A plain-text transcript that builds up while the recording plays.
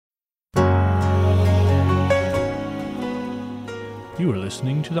You are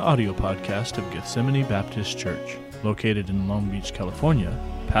listening to the audio podcast of Gethsemane Baptist Church, located in Long Beach, California,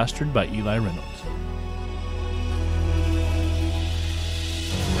 pastored by Eli Reynolds.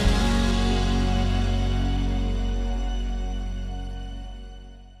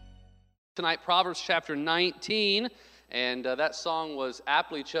 Tonight, Proverbs chapter 19, and that song was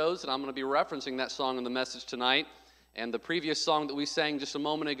aptly chosen. I'm going to be referencing that song in the message tonight. And the previous song that we sang just a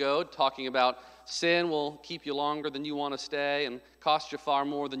moment ago, talking about sin will keep you longer than you want to stay and cost you far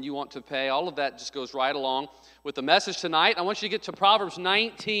more than you want to pay. All of that just goes right along with the message tonight. I want you to get to Proverbs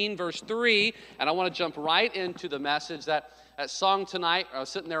 19, verse 3, and I want to jump right into the message. That song tonight, I was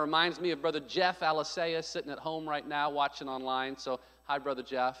sitting there, reminds me of Brother Jeff Alisea, sitting at home right now watching online. So, hi, Brother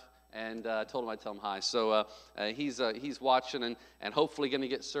Jeff. And I told him I'd tell him hi. So he's watching and hopefully going to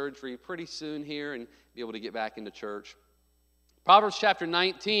get surgery pretty soon here and be able to get back into church. Proverbs chapter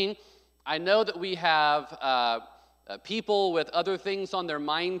 19, I know that we have people with other things on their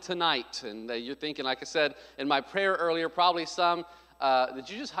mind tonight. And you're thinking, like I said in my prayer earlier, probably some, did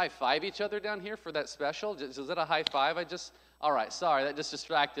you just high-five each other down here for that special? Was that a high-five? All right, sorry, that just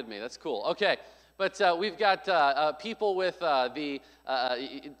distracted me. That's cool. Okay. But we've got people with let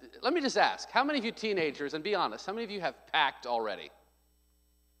me just ask, how many of you teenagers, and be honest, how many of you have packed already?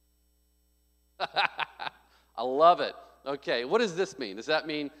 I love it. Okay, what does this mean? Does that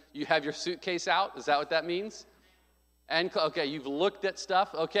mean you have your suitcase out? Is that what that means? And okay, you've looked at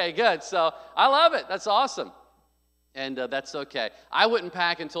stuff? Okay, good. So I love it. That's awesome. And that's okay. I wouldn't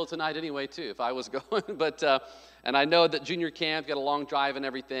pack until tonight anyway, too, if I was going. But and I know that junior camp got a long drive and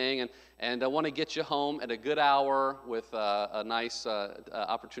everything, and I want to get you home at a good hour with a nice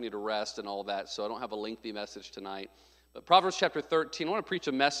opportunity to rest and all that. So I don't have a lengthy message tonight. But Proverbs chapter 13, I want to preach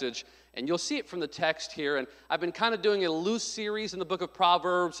a message, and you'll see it from the text here. And I've been kind of doing a loose series in the book of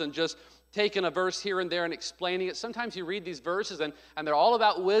Proverbs and just taking a verse here and there and explaining it. Sometimes you read these verses and they're all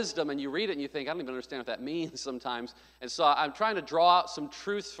about wisdom, and you read it and you think, I don't even understand what that means sometimes. And so I'm trying to draw out some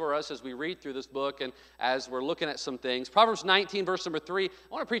truths for us as we read through this book and as we're looking at some things. Proverbs 19, verse number 3, I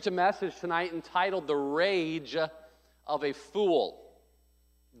want to preach a message tonight entitled The Rage of a Fool.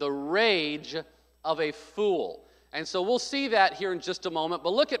 The Rage of a Fool. And so we'll see that here in just a moment.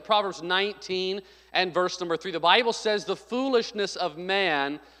 But look at Proverbs 19 and verse number 3. The Bible says, the foolishness of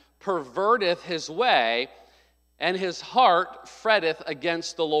man perverteth his way, and his heart fretteth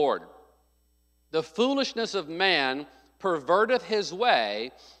against the Lord. The foolishness of man perverteth his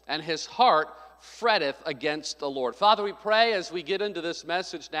way, and his heart fretteth against the Lord. Father, we pray as we get into this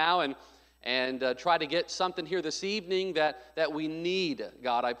message now and try to get something here this evening that we need,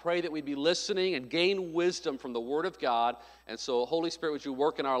 God. I pray that we'd be listening and gain wisdom from the Word of God. And so, Holy Spirit, would you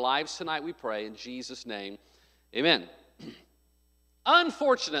work in our lives tonight, we pray, in Jesus' name. Amen.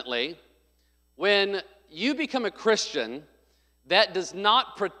 Unfortunately, when you become a Christian, that does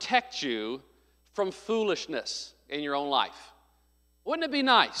not protect you from foolishness in your own life. Wouldn't it be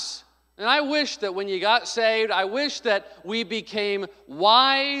nice? And I wish that when you got saved, I wish that we became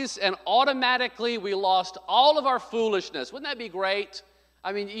wise and automatically we lost all of our foolishness. Wouldn't that be great?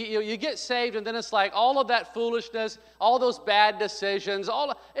 I mean, you get saved and then it's like all of that foolishness, all those bad decisions,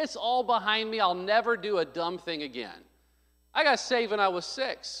 it's all behind me. I'll never do a dumb thing again. I got saved when I was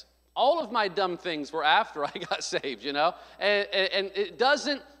 6. All of my dumb things were after I got saved, you know. And it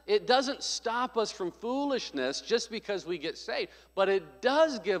doesn't stop us from foolishness just because we get saved. But it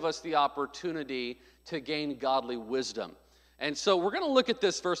does give us the opportunity to gain godly wisdom. And so we're going to look at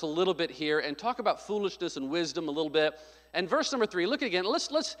this verse a little bit here and talk about foolishness and wisdom a little bit. And verse number 3, look again. Let's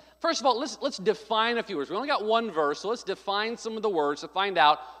first of all, let's define a few words. We only got one verse, so let's define some of the words to find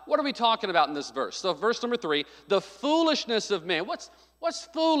out what are we talking about in this verse. So verse number 3, the foolishness of man. What's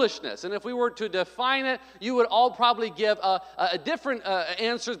foolishness? And if we were to define it, you would all probably give a different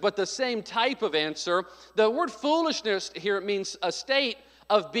answers, but the same type of answer. The word foolishness here, it means a state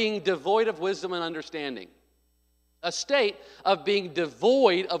of being devoid of wisdom and understanding. A state of being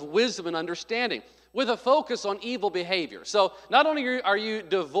devoid of wisdom and understanding, with a focus on evil behavior. So not only are you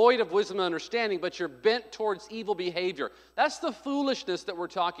devoid of wisdom and understanding, but you're bent towards evil behavior. That's the foolishness that we're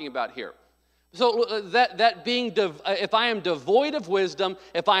talking about here. So that being, if I am devoid of wisdom,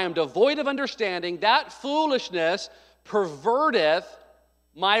 if I am devoid of understanding, that foolishness perverteth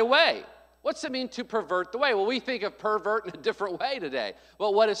my way. What's it mean to pervert the way? Well, we think of pervert in a different way today.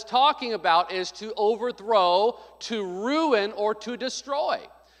 Well, what it's talking about is to overthrow, to ruin, or to destroy.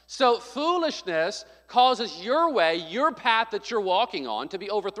 So foolishness causes your way, your path that you're walking on, to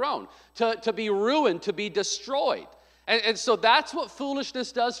be overthrown, to be ruined, to be destroyed. And so that's what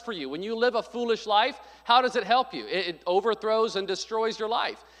foolishness does for you. When you live a foolish life, how does it help you? It overthrows and destroys your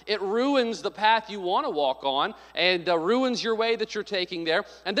life. It ruins the path you want to walk on and ruins your way that you're taking there.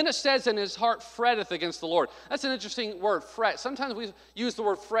 And then it says, and his heart fretteth against the Lord. That's an interesting word, fret. Sometimes we use the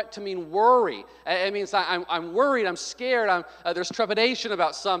word fret to mean worry. It means I'm worried, I'm scared, there's trepidation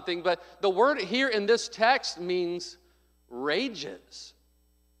about something. But the word here in this text means rages.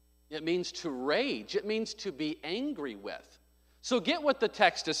 It means to rage. It means to be angry with. So get what the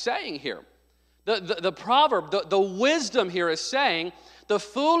text is saying here. The proverb, the wisdom here is saying, the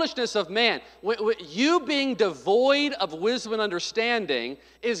foolishness of man, you being devoid of wisdom and understanding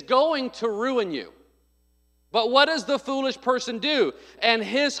is going to ruin you. But what does the foolish person do? And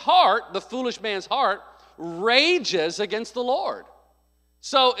his heart, the foolish man's heart, rages against the Lord.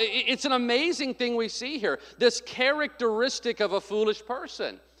 So it's an amazing thing we see here, this characteristic of a foolish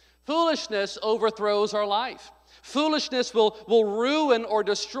person. Foolishness overthrows our life. Foolishness will ruin or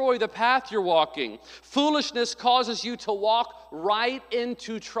destroy the path you're walking. Foolishness causes you to walk right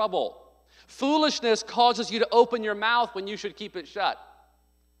into trouble. Foolishness causes you to open your mouth when you should keep it shut,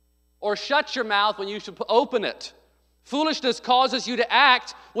 or shut your mouth when you should open it. Foolishness causes you to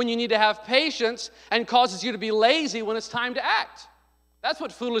act when you need to have patience and causes you to be lazy when it's time to act. That's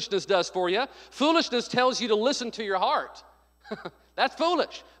what foolishness does for you. Foolishness tells you to listen to your heart. That's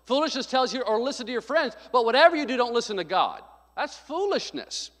foolish. Foolishness tells you, or listen to your friends, but whatever you do, don't listen to God. That's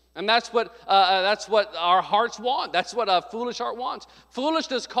foolishness. And that's what our hearts want. That's what a foolish heart wants.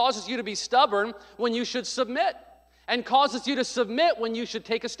 Foolishness causes you to be stubborn when you should submit, and causes you to submit when you should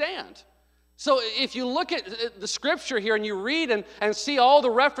take a stand. So if you look at the scripture here and you read and see all the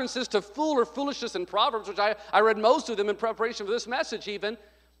references to fool or foolishness in Proverbs, which I read most of them in preparation for this message even,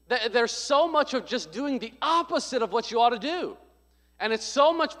 there's so much of just doing the opposite of what you ought to do. And it's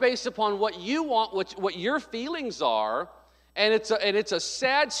so much based upon what you want, what your feelings are, and it's a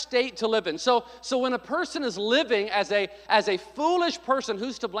sad state to live in. So when a person is living as a foolish person,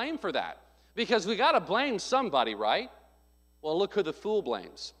 who's to blame for that? Because we got to blame somebody, right? Well, look who the fool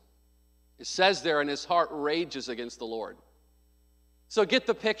blames. It says there, and his heart rages against the Lord. So get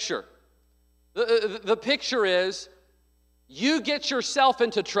the picture. The picture is, you get yourself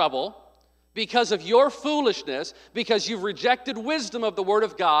into trouble because of your foolishness, because you've rejected wisdom of the Word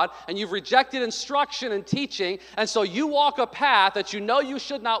of God, and you've rejected instruction and teaching, and so you walk a path that you know you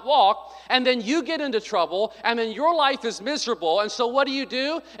should not walk, and then you get into trouble, and then your life is miserable, and so what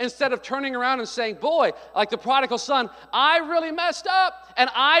do? Instead of turning around and saying, boy, like the prodigal son, I really messed up, and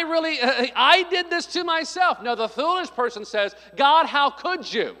I did this to myself. No, the foolish person says, God, how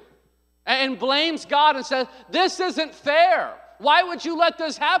could you? And blames God and says, this isn't fair. Why would you let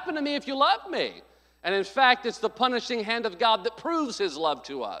this happen to me if you love me? And in fact, it's the punishing hand of God that proves his love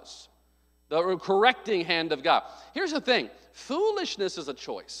to us. The correcting hand of God. Here's the thing. Foolishness is a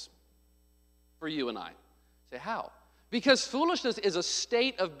choice for you and I. Say, how? Because foolishness is a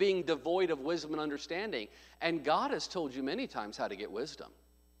state of being devoid of wisdom and understanding. And God has told you many times how to get wisdom.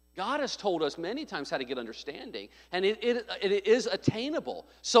 God has told us many times how to get understanding, and it is attainable.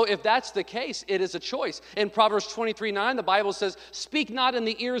 So if that's the case, it is a choice. In Proverbs 23:9, the Bible says, speak not in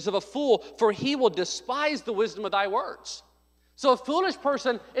the ears of a fool, for he will despise the wisdom of thy words. So a foolish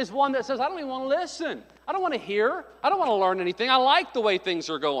person is one that says, I don't even want to listen. I don't want to hear. I don't want to learn anything. I like the way things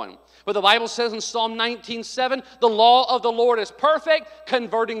are going. But the Bible says in Psalm 19:7, the law of the Lord is perfect,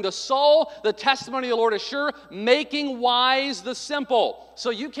 converting the soul. The testimony of the Lord is sure, making wise the simple. So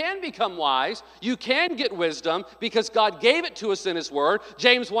you can become wise. You can get wisdom because God gave it to us in his word.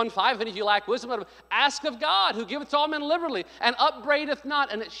 James 1:5, and if you lack wisdom, ask of God, who giveth to all men liberally, and upbraideth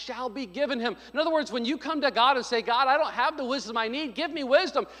not, and it shall be given him. In other words, when you come to God and say, God, I don't have the wisdom I need, give me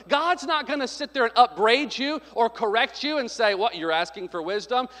wisdom. God's not going to sit there and upbraid you or correct you and say, what, you're asking for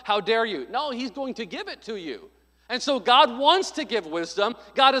wisdom? How dare you? No, he's going to give it to you. And so God wants to give wisdom.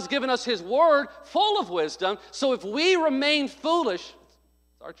 God has given us his word full of wisdom. So if we remain foolish,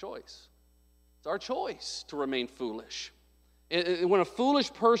 it's our choice. It's our choice to remain foolish. When a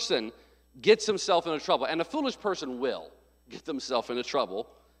foolish person gets himself into trouble, and a foolish person will get themselves into trouble,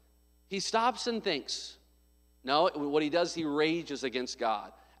 he stops and thinks. No, what he does, he rages against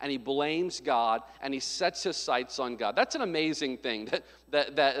God. And he blames God, and he sets his sights on God. That's an amazing thing,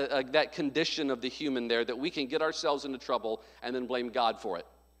 that condition of the human there, that we can get ourselves into trouble and then blame God for it.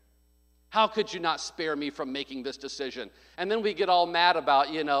 How could you not spare me from making this decision? And then we get all mad about,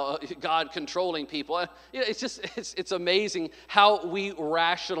 God controlling people. It's amazing how we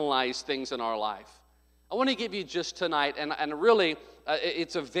rationalize things in our life. I want to give you just tonight, and really,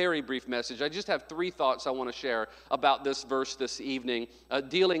 it's a very brief message. I just have 3 thoughts I want to share about this verse this evening,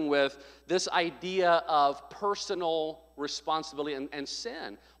 dealing with this idea of personal responsibility and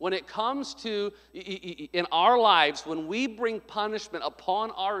sin. When it comes to, in our lives, when we bring punishment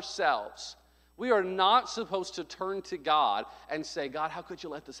upon ourselves, we are not supposed to turn to God and say, God, how could you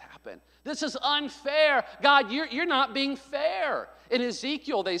let this happen? This is unfair. God, you're not being fair. In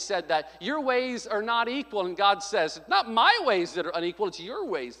Ezekiel, they said that your ways are not equal. And God says, it's not my ways that are unequal, it's your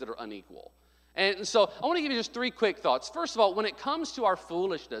ways that are unequal. And so I want to give you just 3 quick thoughts. First of all, when it comes to our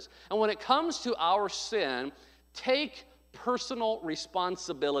foolishness and when it comes to our sin, take personal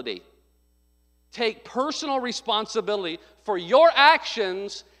responsibility. Take personal responsibility for your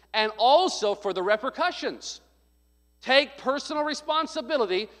actions and also for the repercussions. Take personal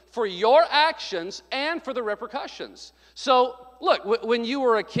responsibility for your actions and for the repercussions. So, look, when you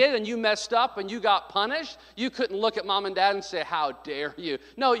were a kid and you messed up and you got punished, you couldn't look at mom and dad and say, how dare you?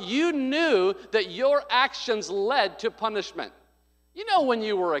 No, you knew that your actions led to punishment. You know, when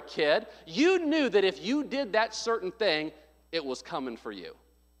you were a kid, you knew that if you did that certain thing, it was coming for you.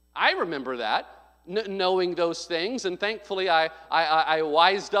 I remember that. Knowing those things, and thankfully I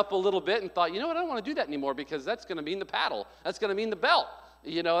wised up a little bit and thought, you know what, I don't want to do that anymore because that's going to mean the paddle. That's going to mean the belt.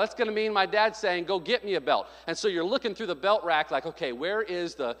 You know, that's going to mean my dad saying, go get me a belt. And so you're looking through the belt rack like, okay, where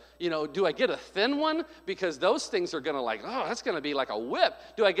is the, do I get a thin one? Because those things are going to that's going to be like a whip.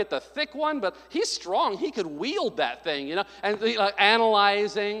 Do I get the thick one? But he's strong. He could wield that thing, And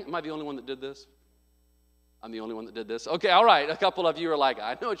analyzing. Am I the only one that did this? I'm the only one that did this? Okay, all right. A couple of you are like,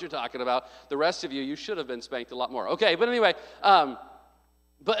 I know what you're talking about. The rest of you should have been spanked a lot more. Okay, but anyway,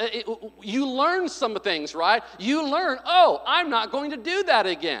 you learn some things, right? You learn, I'm not going to do that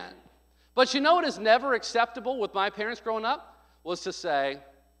again. But you know what is never acceptable with my parents growing up? Was to say,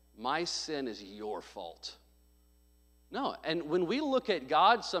 my sin is your fault. No, and when we look at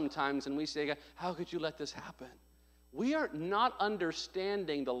God sometimes and we say, how could you let this happen? We are not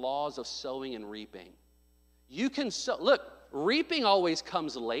understanding the laws of sowing and reaping. You can sow. Look, reaping always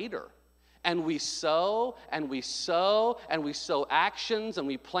comes later. And we sow, and we sow, and we sow actions, and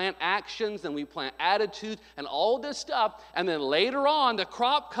we plant actions, and we plant attitudes, and all this stuff. And then later on, the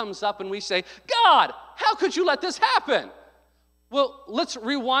crop comes up, and we say, God, how could you let this happen? Well, let's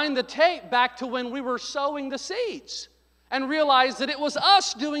rewind the tape back to when we were sowing the seeds and realize that it was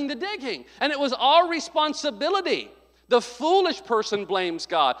us doing the digging, and it was our responsibility. The foolish person blames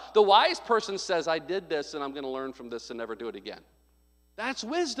God. The wise person says, I did this and I'm going to learn from this and never do it again. That's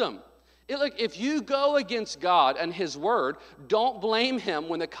wisdom. If you go against God and His Word, don't blame Him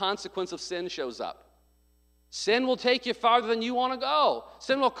when the consequence of sin shows up. Sin will take you farther than you want to go.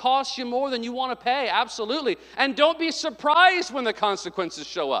 Sin will cost you more than you want to pay, absolutely. And don't be surprised when the consequences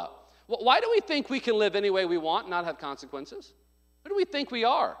show up. Why do we think we can live any way we want and not have consequences? Who do we think we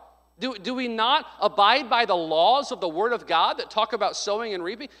are? Do we not abide by the laws of the Word of God that talk about sowing and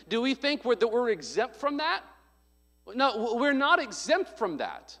reaping? Do we think that we're exempt from that? No, we're not exempt from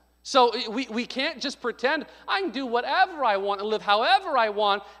that. So we can't just pretend I can do whatever I want and live however I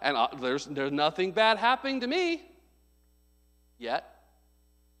want, and there's nothing bad happening to me yet.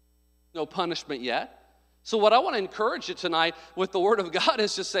 No punishment yet. So what I want to encourage you tonight with the Word of God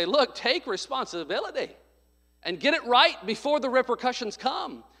is to say, look, take responsibility and get it right before the repercussions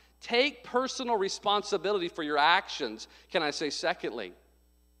come. Take personal responsibility for your actions. Can I say secondly,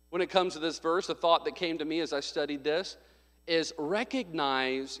 when it comes to this verse, a thought that came to me as I studied this is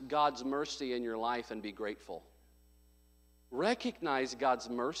recognize God's mercy in your life and be grateful. Recognize God's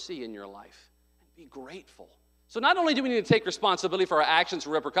mercy in your life and be grateful. So not only do we need to take responsibility for our actions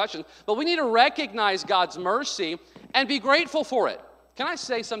and repercussions, but we need to recognize God's mercy and be grateful for it. Can I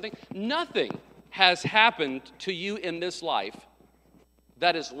say something? Nothing has happened to you in this life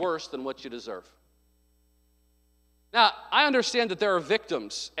that is worse than what you deserve. Now, I understand that there are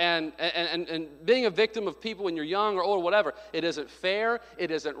victims, and being a victim of people when you're young or old or whatever, it isn't fair, it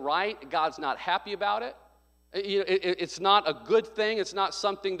isn't right, God's not happy about it. It's not a good thing, it's not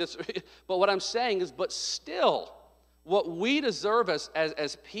something that's, but what I'm saying is, but still, what we deserve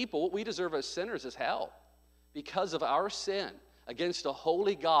as people, what we deserve as sinners is hell because of our sin against a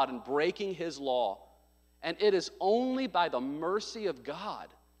holy God and breaking His law. And it is only by the mercy of God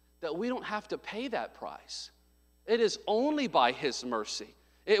that we don't have to pay that price. It is only by His mercy.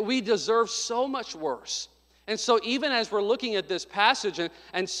 We deserve so much worse. And so even as we're looking at this passage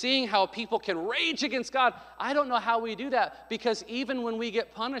and seeing how people can rage against God, I don't know how we do that, because even when we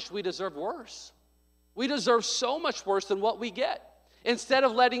get punished, we deserve worse. We deserve so much worse than what we get. Instead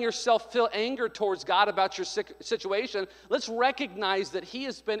of letting yourself feel anger towards God about your situation, let's recognize that He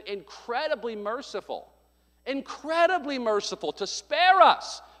has been incredibly merciful to spare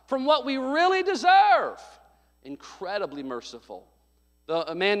us from what we really deserve. Incredibly merciful.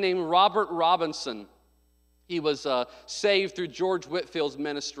 A man named Robert Robinson, He was saved through George Whitfield's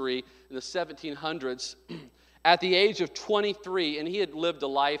ministry in the 1700s at the age of 23, and he had lived a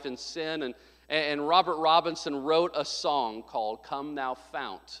life in sin, and Robert Robinson wrote a song called "Come Thou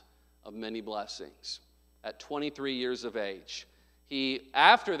Fount of Many Blessings" at 23 years of age.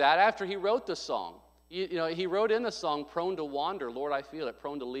 After he wrote the song, he wrote in the song, "Prone to wander, Lord, I feel it,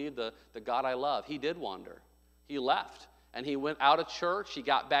 prone to leave the God I love." He did wander. He left, and he went out of church. He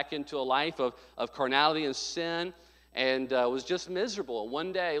got back into a life of carnality and sin, and was just miserable.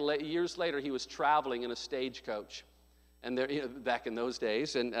 One day, years later, he was traveling in a stagecoach. And there, back in those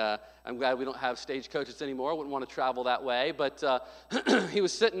days, and I'm glad we don't have stagecoaches anymore. I wouldn't want to travel that way. But he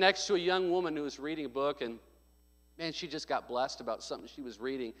was sitting next to a young woman who was reading a book, and man, she just got blessed about something she was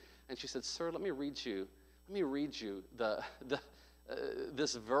reading. And she said, "Sir, let me read you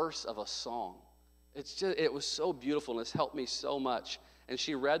this verse of a song. It was so beautiful, and it's helped me so much." And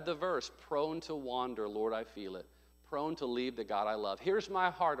she read the verse, "Prone to wander, Lord, I feel it, prone to leave the God I love. Here's my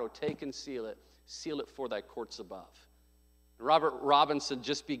heart, oh, take and seal it for thy courts above." Robert Robinson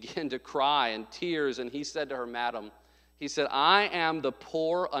just began to cry in tears, and he said to her, "Madam," he said, "I am the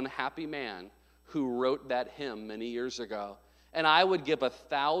poor, unhappy man who wrote that hymn many years ago, and I would give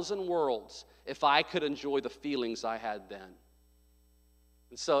 1,000 worlds if I could enjoy the feelings I had then."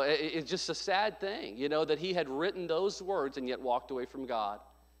 And so it's just a sad thing, that he had written those words and yet walked away from God.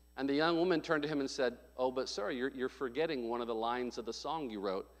 And the young woman turned to him and said, "Oh, but sir, you're forgetting one of the lines of the song you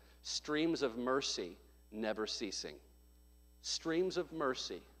wrote, streams of mercy never ceasing." Streams of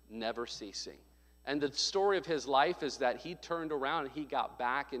mercy, never ceasing. And the story of his life is that he turned around and he got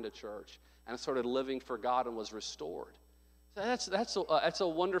back into church and started living for God and was restored. So that's a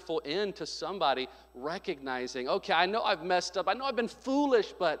wonderful end to somebody recognizing, okay, I know I've messed up, I know I've been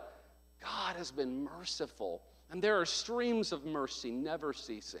foolish, but God has been merciful. And there are streams of mercy never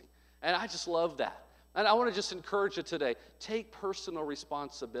ceasing. And I just love that. And I want to just encourage you today, take personal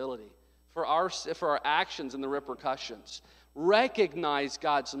responsibility for our actions and the repercussions. Recognize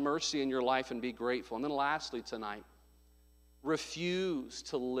God's mercy in your life and be grateful. And then lastly tonight, refuse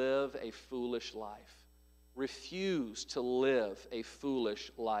to live a foolish life. Refuse to live a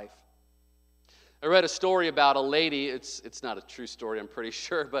foolish life. I read a story about a lady, it's not a true story, I'm pretty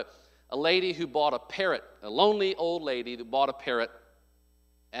sure, but a lady who bought a parrot, a lonely old lady who bought a parrot.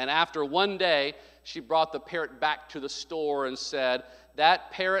 And after one day, she brought the parrot back to the store and said,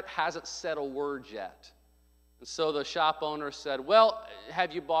 "That parrot hasn't said a word yet." And so the shop owner said, "Well,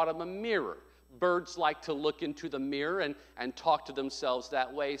 have you bought him a mirror? Birds like to look into the mirror and talk to themselves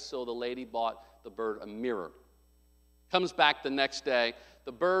that way." So the lady bought the bird a mirror. Comes back the next day.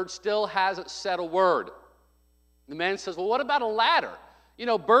 The bird still hasn't said a word. The man says, "Well, what about a ladder?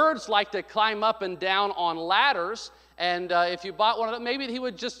 Birds like to climb up and down on ladders, and if you bought one of them, maybe it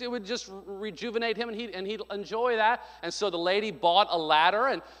would just rejuvenate him, and he'd enjoy that." And so the lady bought a ladder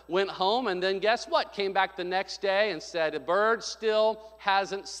and went home, and then guess what? Came back the next day and said, "The bird still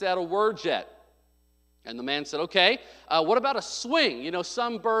hasn't said a word yet." And the man said, "Okay, what about a swing?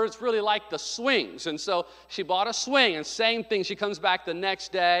 Some birds really like the swings." And so she bought a swing, and same thing. She comes back the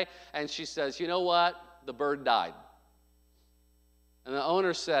next day, and she says, "You know what? The bird died." And the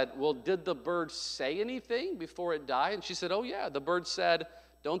owner said, "Well, did the bird say anything before it died?" And she said, "Oh, yeah." The bird said,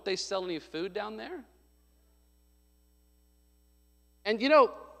 "Don't they sell any food down there?" And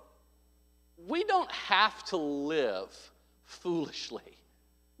we don't have to live foolishly.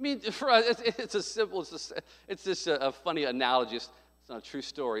 I mean, for us, it's just a funny analogy. It's not a true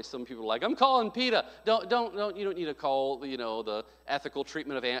story. Some people are like, "I'm calling PETA." You don't need to call, the ethical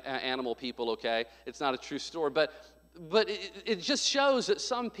treatment of animal people, okay? It's not a true story. But it just shows that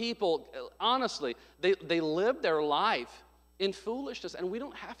some people, honestly, they live their life in foolishness, and we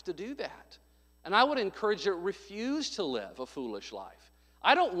don't have to do that. And I would encourage you to refuse to live a foolish life.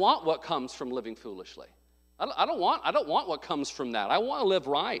 I don't want what comes from living foolishly. I don't want what comes from that. I want to live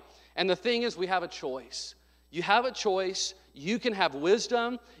right. And the thing is, we have a choice. You have a choice. You can have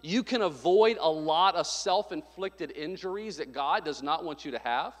wisdom. You can avoid a lot of self-inflicted injuries that God does not want you to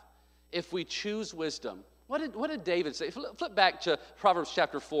have if we choose wisdom. What did David say? Flip back to Proverbs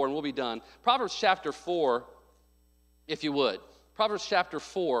chapter 4, and we'll be done. Proverbs chapter 4, if you would. Proverbs chapter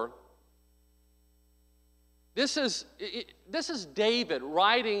 4. This is David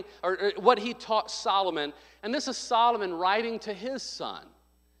writing, or what he taught Solomon, and this is Solomon writing to his son.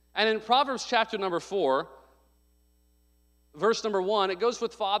 And in Proverbs chapter number 4, verse number 1, it goes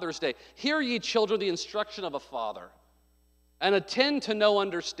with Father's Day. "Hear ye, children, the instruction of a father, and attend to no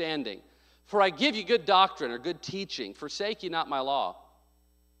understanding. For I give you good doctrine," or good teaching. "Forsake ye not my law."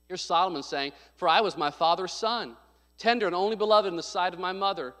 Here's Solomon saying, "For I was my father's son, tender and only beloved in the sight of my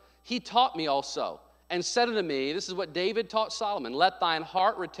mother. He taught me also, and said unto me, this is what David taught Solomon, let thine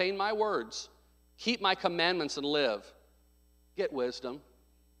heart retain my words, keep my commandments and live. Get wisdom.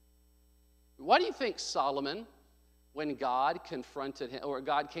 Why do you think Solomon, when God confronted him, or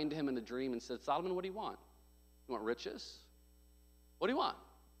God came to him in a dream and said, Solomon, what do you want? You want riches? What do you want?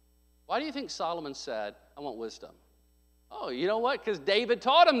 Why do you think Solomon said, I want wisdom? Oh, you know what? Because David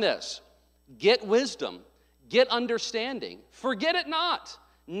taught him this. Get wisdom. Get understanding. Forget it not.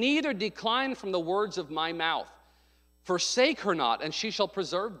 Neither decline from the words of my mouth. Forsake her not, and she shall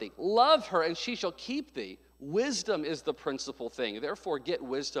preserve thee. Love her, and she shall keep thee. Wisdom is the principal thing. Therefore, get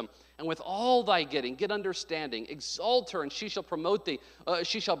wisdom. And with all thy getting, get understanding. Exalt her, and she shall promote thee.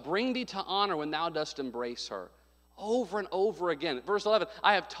 She shall bring thee to honor when thou dost embrace her. Over and over again. Verse 11,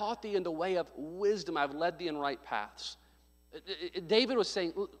 I have taught thee in the way of wisdom. I have led thee in right paths. David was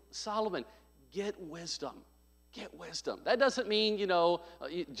saying, Solomon, get wisdom. Get wisdom. That doesn't mean, you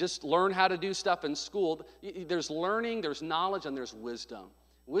just learn how to do stuff in school. There's learning, there's knowledge, and there's wisdom.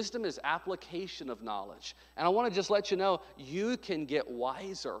 Wisdom is application of knowledge. And I want to just let you know, you can get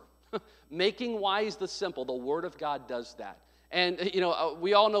wiser. Making wise the simple. The Word of God does that. And,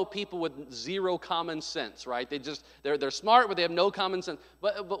 we all know people with zero common sense, right? They're smart, but they have no common sense.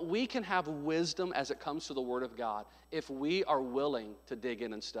 But we can have wisdom as it comes to the Word of God if we are willing to dig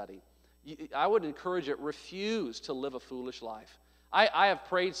in and study. I would encourage it, refuse to live a foolish life. I have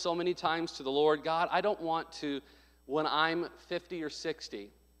prayed so many times to the Lord, God, I don't want to, when I'm 50 or 60,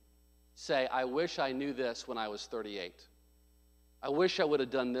 say, I wish I knew this when I was 38. I wish I would have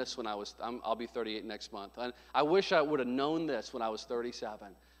done this when I'll be 38 next month. And I wish I would have known this when I was 37.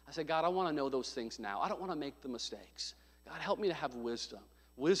 I said, God, I want to know those things now. I don't want to make the mistakes. God, help me to have wisdom.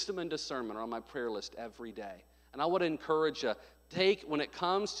 Wisdom and discernment are on my prayer list every day. And I would encourage you, when it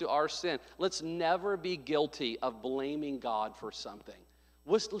comes to our sin, let's never be guilty of blaming God for something.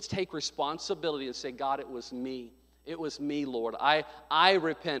 Let's take responsibility and say, God, it was me. It was me, Lord. I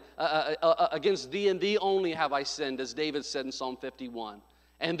repent. Against thee and thee only have I sinned, as David said in Psalm 51.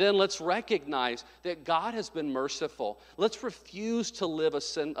 And then let's recognize that God has been merciful. Let's refuse to live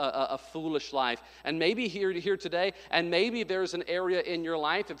a foolish life. And maybe here today, and maybe there's an area in your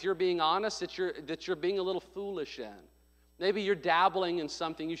life, if you're being honest, that you're being a little foolish in. Maybe you're dabbling in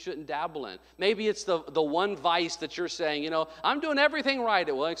something you shouldn't dabble in. Maybe it's the one vice that you're saying, I'm doing everything right.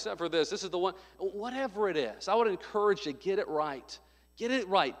 Well, except for this. This is the one. Whatever it is, I would encourage you, get it right. Get it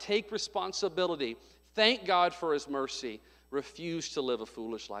right. Take responsibility. Thank God for His mercy. Refuse to live a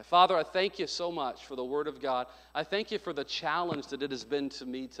foolish life. Father, I thank you so much for the Word of God. I thank you for the challenge that it has been to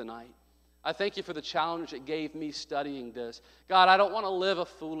me tonight. I thank you for the challenge it gave me studying this. God, I don't want to live a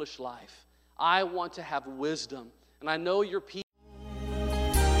foolish life. I want to have wisdom. And I know your people